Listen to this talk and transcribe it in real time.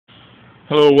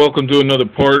Hello, welcome to another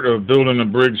part of building a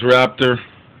Briggs Raptor.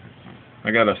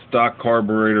 I got a stock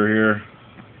carburetor here,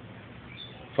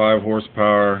 5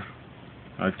 horsepower.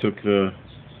 I took the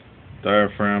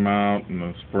diaphragm out and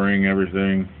the spring,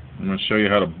 everything. I'm going to show you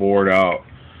how to bore it out.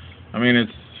 I mean,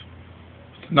 it's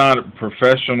not a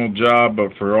professional job,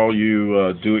 but for all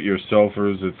you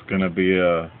do-it-yourselfers, it's going to be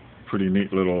a pretty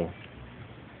neat little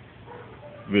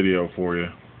video for you.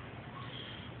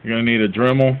 You're going to need a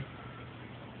Dremel.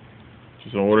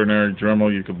 Just an ordinary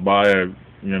Dremel. You could buy a,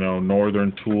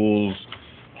 Northern Tools,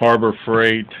 Harbor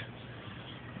Freight,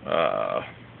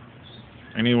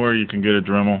 anywhere you can get a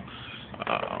Dremel.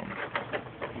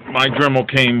 My Dremel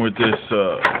came with this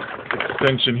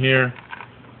extension here,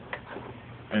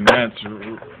 and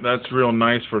that's real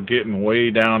nice for getting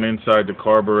way down inside the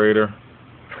carburetor.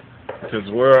 Because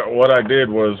what I did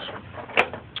was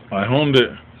I honed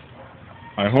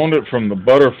it from the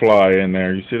butterfly in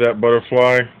there. You see that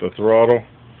butterfly, the throttle?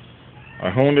 I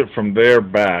honed it from there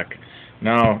back.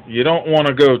 Now, you don't want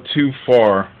to go too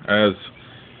far, as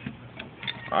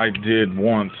I did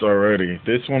once already.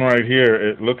 This one right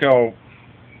here, look how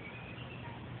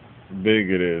big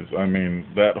it is. I mean,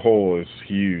 that hole is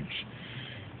huge.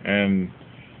 And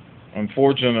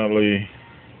unfortunately,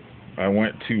 I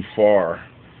went too far.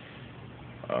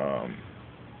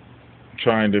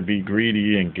 Trying to be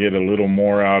greedy and get a little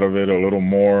more out of it,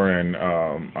 and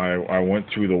I went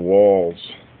through the walls.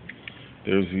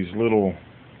 There's these little,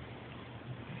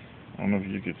 I don't know if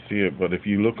you could see it, but if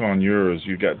you look on yours,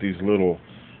 you got these little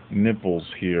nipples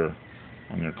here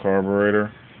on your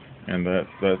carburetor, and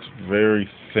that's very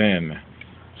thin.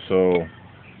 So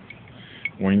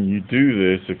when you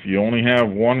do this, if you only have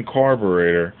one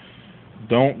carburetor,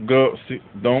 don't go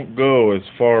as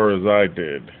far as I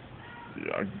did.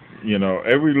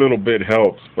 Every little bit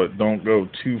helps, but don't go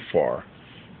too far,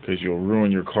 because you'll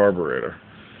ruin your carburetor.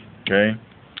 Okay?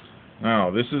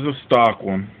 Now, this is a stock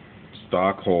one.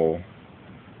 Stock hole.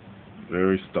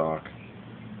 Very stock.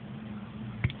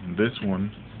 And this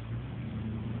one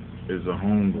is a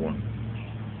honed one.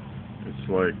 It's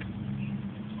like,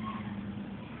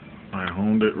 I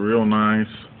honed it real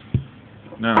nice.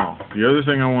 Now, the other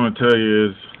thing I want to tell you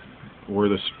is, where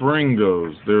the spring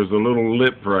goes, there's a little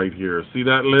lip right here. See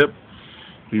that lip?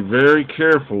 Be very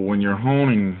careful when you're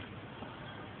honing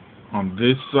on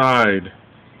this side.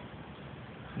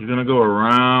 You're going to go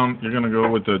around, you're going to go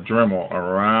with the Dremel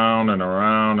around and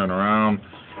around and around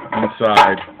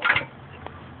inside.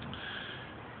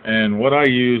 And what I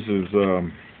use is,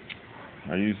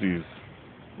 I use these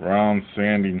round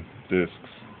sanding discs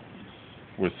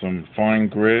with some fine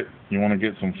grit. You want to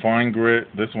get some fine grit.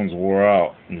 This one's wore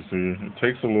out, you see. It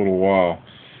takes a little while.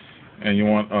 And you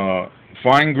want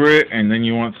fine grit, and then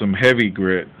you want some heavy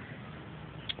grit.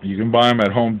 You can buy them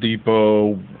at Home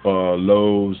Depot,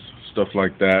 Lowe's, stuff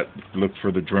like that. Look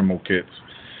for the Dremel kits.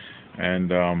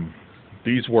 And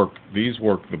these work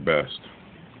the best.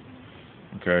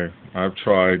 Okay, I've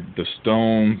tried the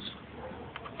stones.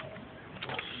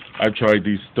 I've tried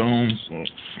these stones.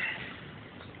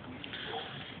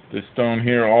 This stone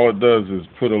here, all it does is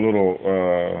put a little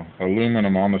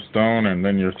aluminum on the stone, and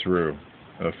then you're through.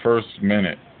 The first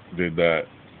minute did that.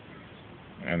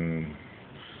 And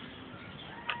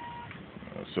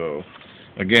so,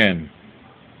 again,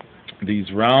 these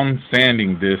round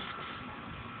sanding discs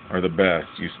are the best.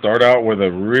 You start out with a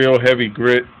real heavy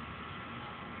grit,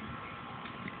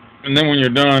 and then when you're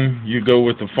done, you go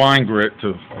with the fine grit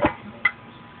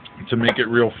to make it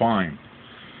real fine.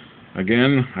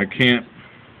 Again, I can't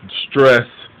stress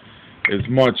as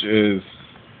much as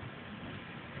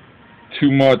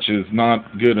too much is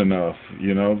not good enough.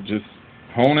 Just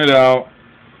hone it out,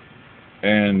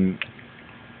 and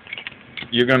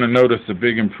you're going to notice a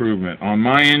big improvement. On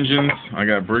my engines, I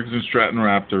got Briggs & Stratton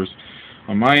Raptors.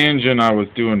 On my engine, I was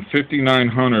doing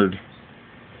 5,900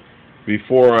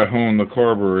 before I honed the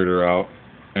carburetor out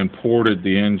and ported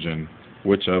the engine,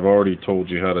 which I've already told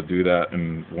you how to do that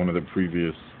in one of the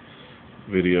previous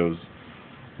videos.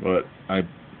 But I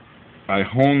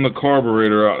honed the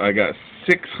carburetor out. I got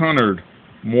 600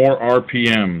 more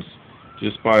RPMs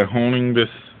just by honing this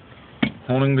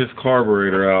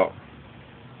carburetor out.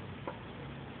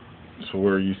 So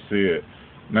where you see it.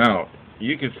 Now,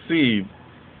 you can see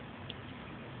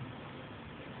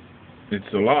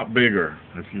it's a lot bigger.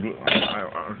 If you,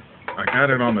 I got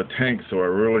it on the tank, so I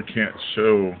really can't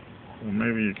show. Well,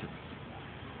 maybe you could,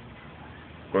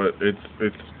 but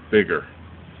it's bigger.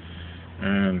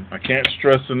 And I can't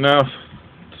stress enough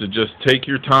to just take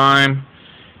your time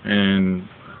and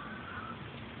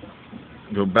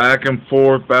go back and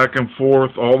forth,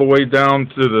 all the way down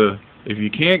to the, if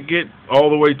you can't get all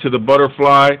the way to the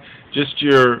butterfly, just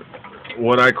your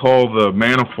what I call the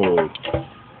manifold.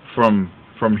 From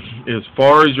as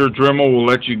far as your Dremel will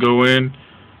let you go in,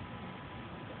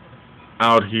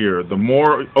 out here. The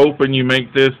more open you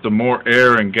make this, the more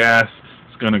air and gas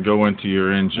is going to go into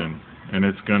your engine, and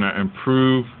it's going to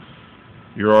improve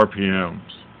your RPMs.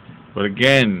 But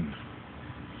again,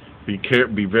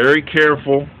 be very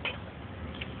careful.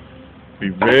 Be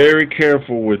very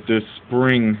careful with this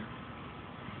spring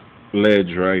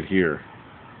ledge right here.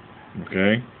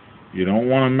 Okay? You don't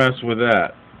want to mess with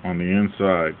that on the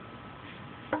inside.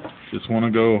 Just want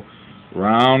to go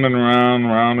round and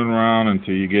round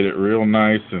until you get it real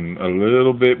nice and a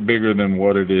little bit bigger than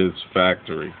what it is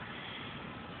factory.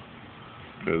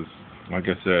 Because, like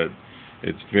I said,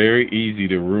 it's very easy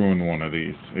to ruin one of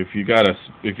these. If you got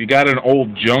an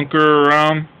old junker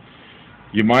around,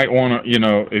 you might want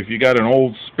to, if you got an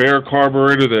old spare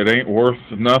carburetor that ain't worth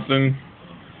nothing,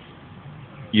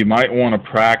 you might want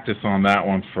to practice on that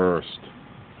one first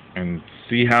and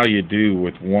see how you do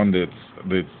with one that's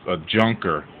a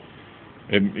junker.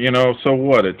 So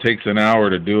what? It takes an hour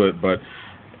to do it, but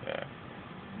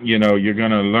you're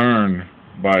gonna learn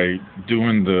by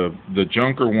doing the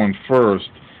junker one first.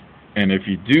 And if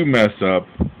you do mess up,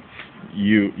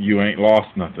 you ain't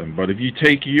lost nothing. But if you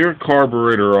take your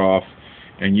carburetor off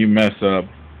and you mess up,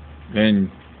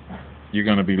 then you're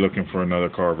gonna be looking for another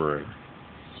carburetor.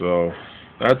 So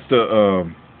that's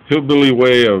the hillbilly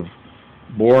way of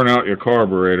boring out your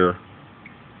carburetor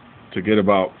to get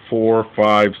about 400,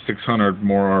 500, 600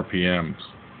 more RPMs.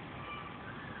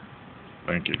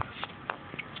 Thank you.